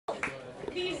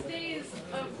These days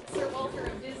of Sir Walter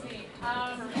of Disney,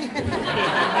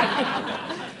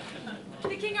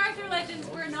 the King Arthur legends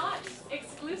were not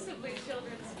exclusively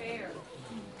children's fare.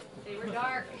 They were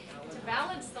dark to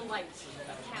balance the light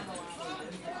of Camelot.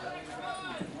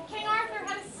 King Arthur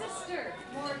had a sister,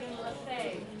 Morgan le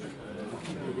Fay.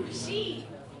 She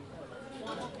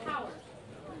wanted power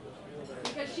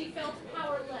because she felt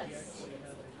powerless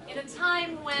in a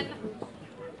time when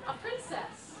a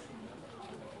princess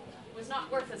was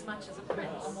not worth as much as a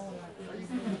prince.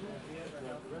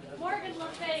 Morgan le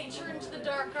Fay turned to the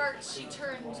dark arts. She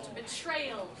turned to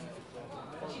betrayal.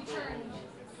 She turned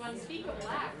to unspeakable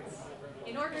acts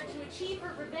in order to achieve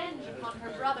her revenge upon her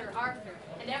brother Arthur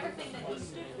and everything that he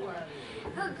stood for.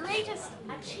 Her greatest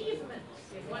achievement,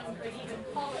 if one could even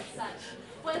call it such,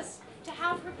 was to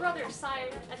have her brother sire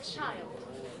a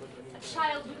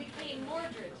child who became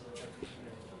Mordred.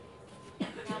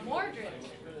 Now Mordred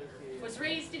was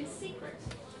raised in secret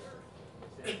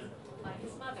by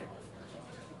his mother.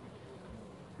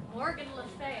 Morgan le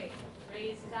Fay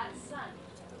raised that son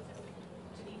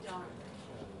to be dark.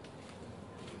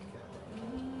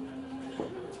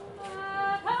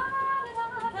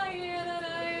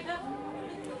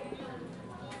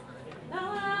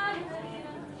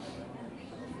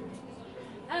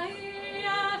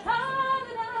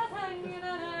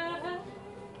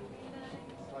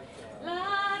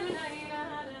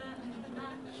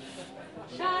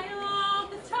 Child,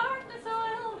 the darkness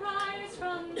will rise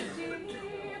from the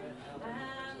deep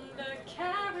and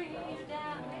carry you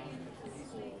down to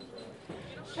sleep.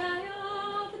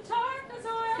 Child, the darkness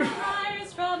will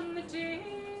rise from the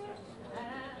deep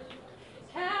and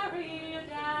carry you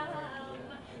down.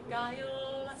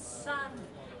 Guileless son,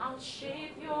 I'll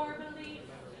shape your belief,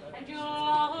 and you'll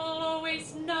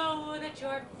always know that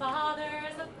your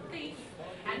father's a thief,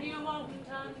 and you won't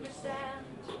understand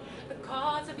the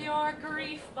cause of your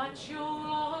grief, but you'll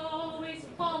always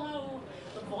follow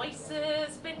the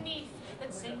voices beneath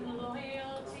that sing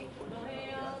loyalty,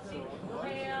 loyalty,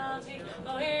 loyalty,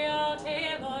 loyalty,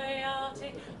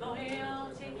 loyalty,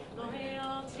 loyalty,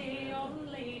 loyalty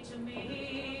only to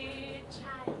me.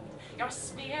 Child, your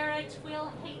spirit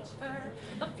will hate her,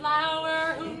 the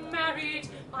flower who married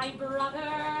my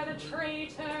brother, the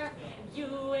traitor. You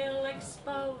will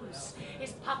expose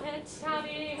his puppet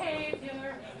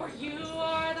behavior, for you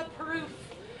are the proof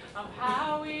of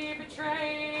how we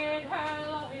betrayed her.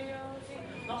 Loyalty,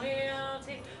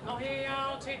 loyalty,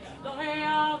 loyalty,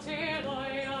 loyalty,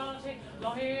 loyalty,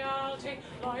 loyalty,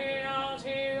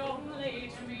 loyalty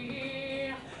only to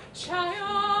me.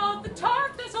 Child, the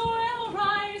darkness will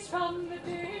rise from the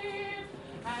deep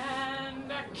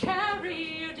and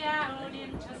carry you down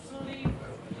into sleep.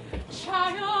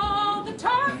 Child, the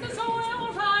darkness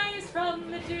will rise from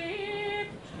the deep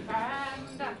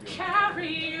and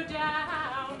carry you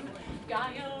down.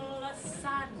 Guileless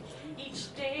son,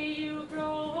 each day you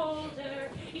grow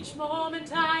older, each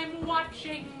moment I'm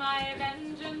watching my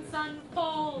vengeance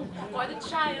unfold. For the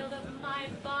child of my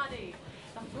body,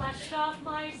 the flesh of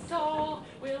my soul,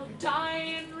 will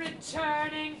die in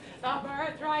returning the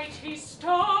birthright he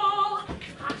stole.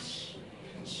 Hush!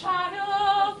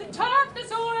 Child, the darkness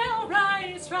will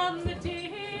rise from the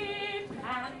deep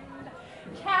and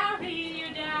carry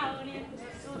you down into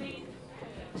sleep.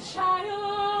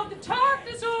 Child, the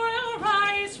darkness will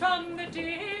rise from the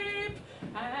deep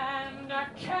and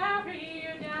carry